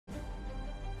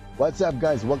What's up,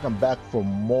 guys? Welcome back for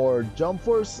more Jump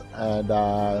Force, and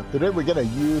today we're gonna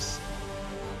use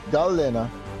Galena.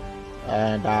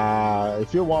 And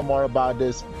if you want more about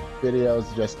these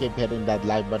videos, just keep hitting that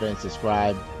like button and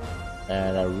subscribe,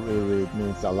 and it really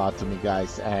means a lot to me,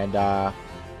 guys. And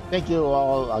thank you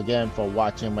all again for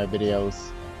watching my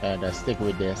videos, and stick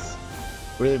with this.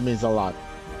 Really means a lot,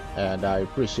 and I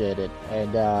appreciate it.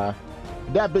 And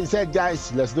that being said,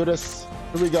 guys, let's do this.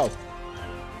 Here we go.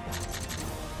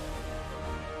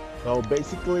 So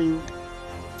basically,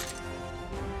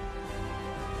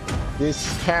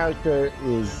 this character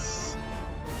is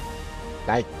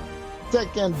like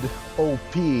second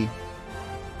OP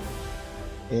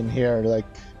in here. Like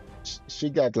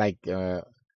she got like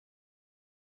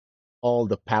all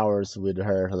the powers with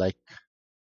her, like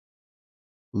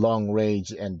long range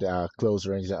and close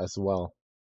range as well.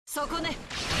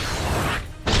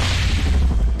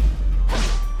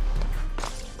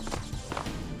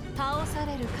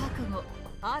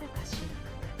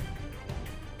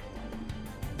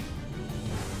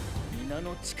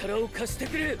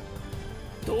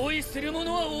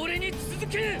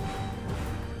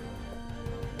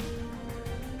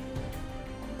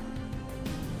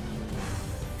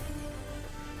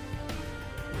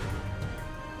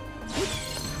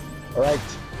 All right.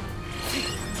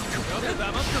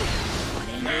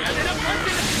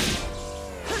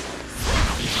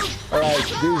 All right,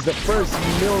 this is the first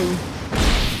melee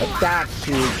attack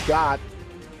she got.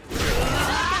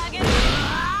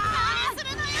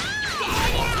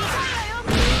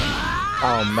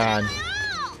 Oh man.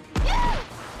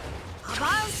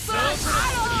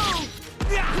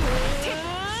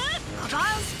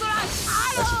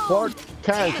 A support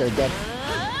character that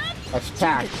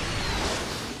attacked.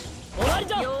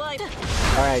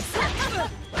 Alright.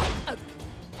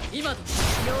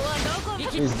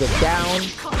 Is the down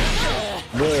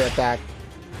melee attack.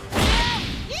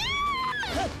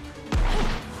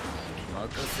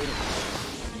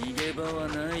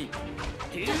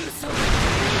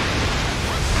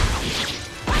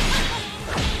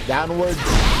 Downwards,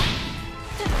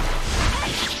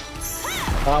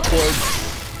 upwards.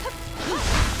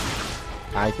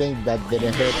 I think that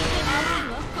didn't hit.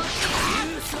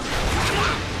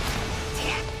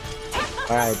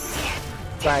 Alright,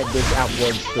 try this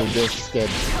upwards to this kid.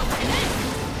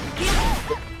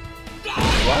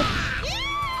 What?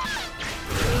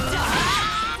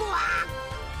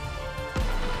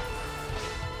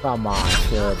 Come on,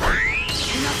 kid.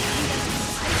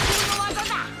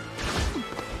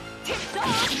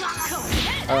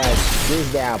 Alright, this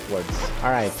is the upwards.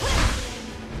 Alright.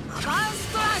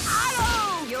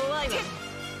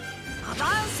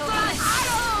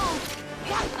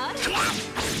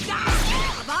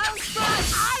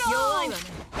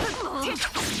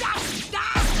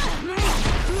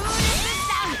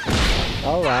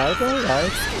 Alright,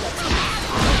 alright.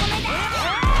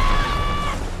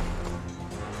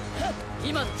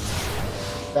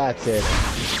 That's it.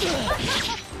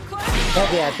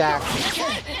 Heavy attack.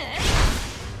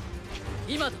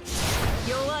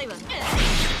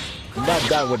 I'm not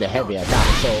done with the heavy attack,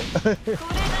 so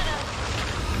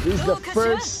this is the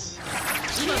first.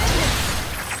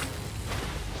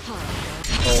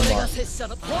 Oh my.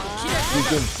 You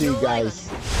can see, guys.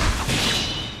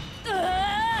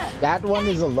 That one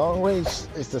is a long range.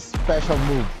 It's a special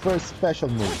move. First special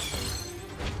move.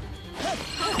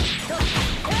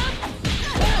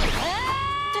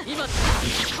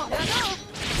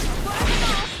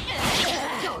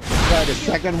 Try the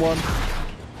second one.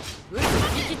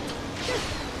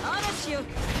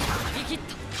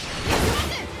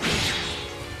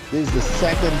 This is the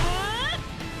second.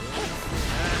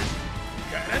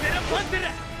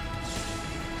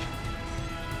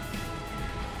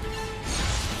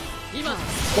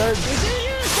 Third.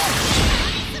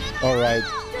 Alright.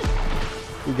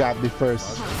 You got me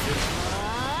first.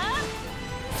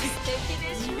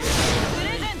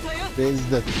 This is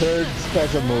the third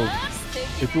special move.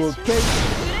 It will take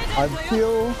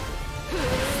until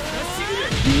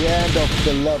the end of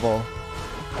the level.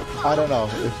 I don't know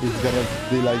if it's gonna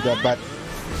be like that, but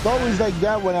it's always like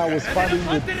that when I was fighting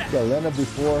with Galena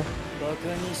before.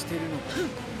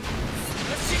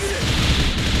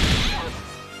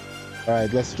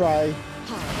 Alright, let's try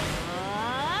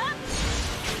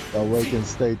the awakened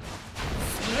state.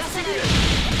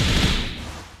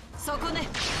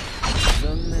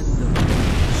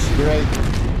 Great.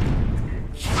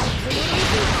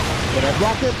 Can I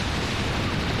block it?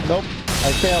 Nope,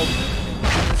 I failed.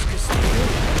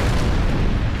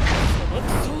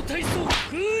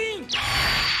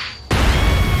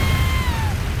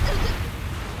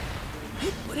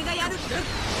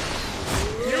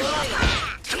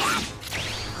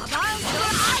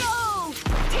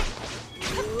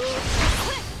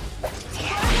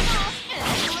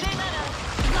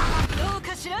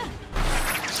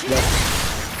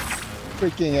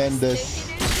 freaking end this.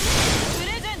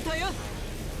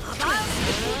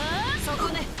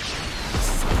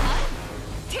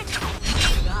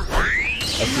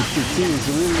 As you can see, it's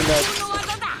really not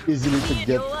easily to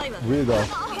get rid of.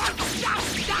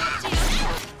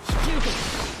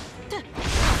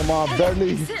 Come on,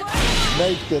 barely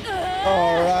make it.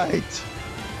 All right.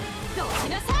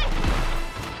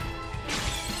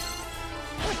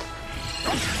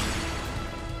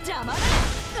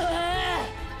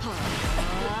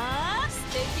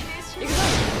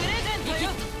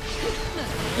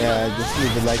 Yeah, just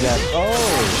leave it like that.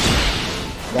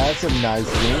 Oh, that's a nice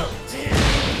move.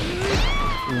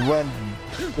 Went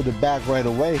to the back right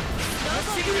away.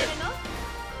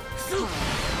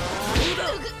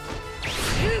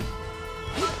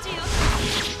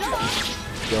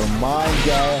 Your mind,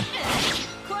 guy.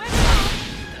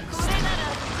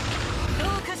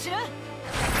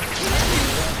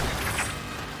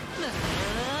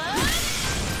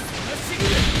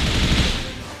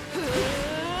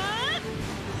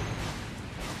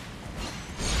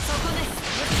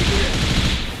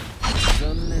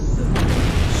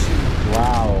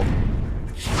 Wow.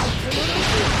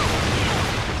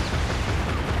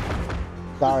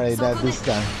 Sorry, not this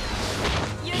time.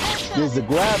 Here's the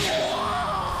grab.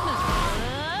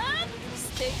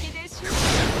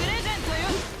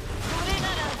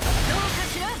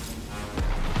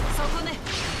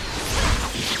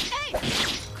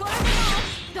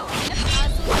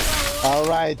 All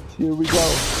right, here we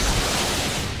go.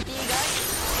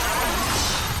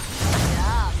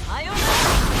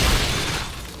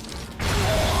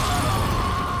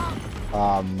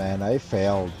 Oh man, I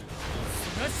failed.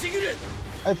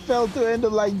 I failed to end it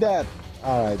like that.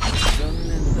 Alright.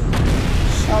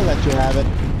 I'll let you have it.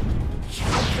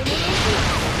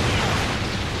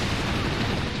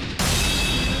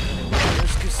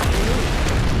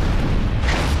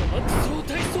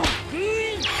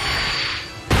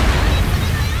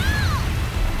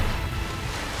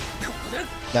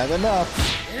 Not enough.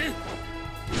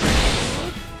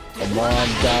 Come on,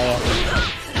 Dara.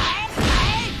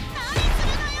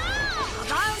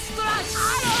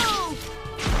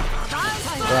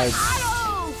 Right.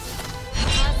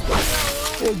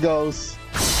 Here goes.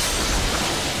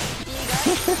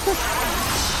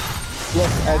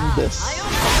 Let's end this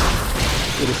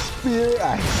with a spear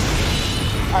ice.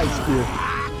 Ice spear.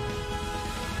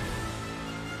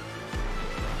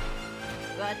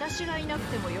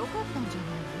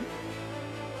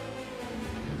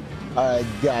 Alright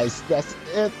guys, that's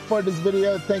it for this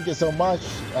video. Thank you so much.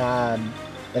 The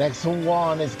next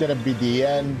one is gonna be the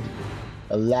end.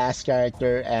 The last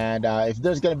character, and if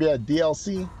there's gonna be a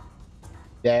DLC,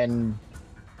 then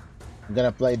I'm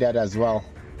gonna play that as well.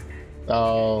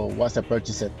 So once I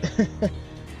purchase it.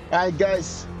 Alright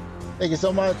guys, thank you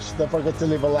so much. Don't forget to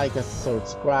leave a like and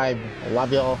subscribe. I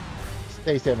love you all.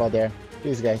 Stay safe out there.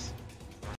 Peace guys.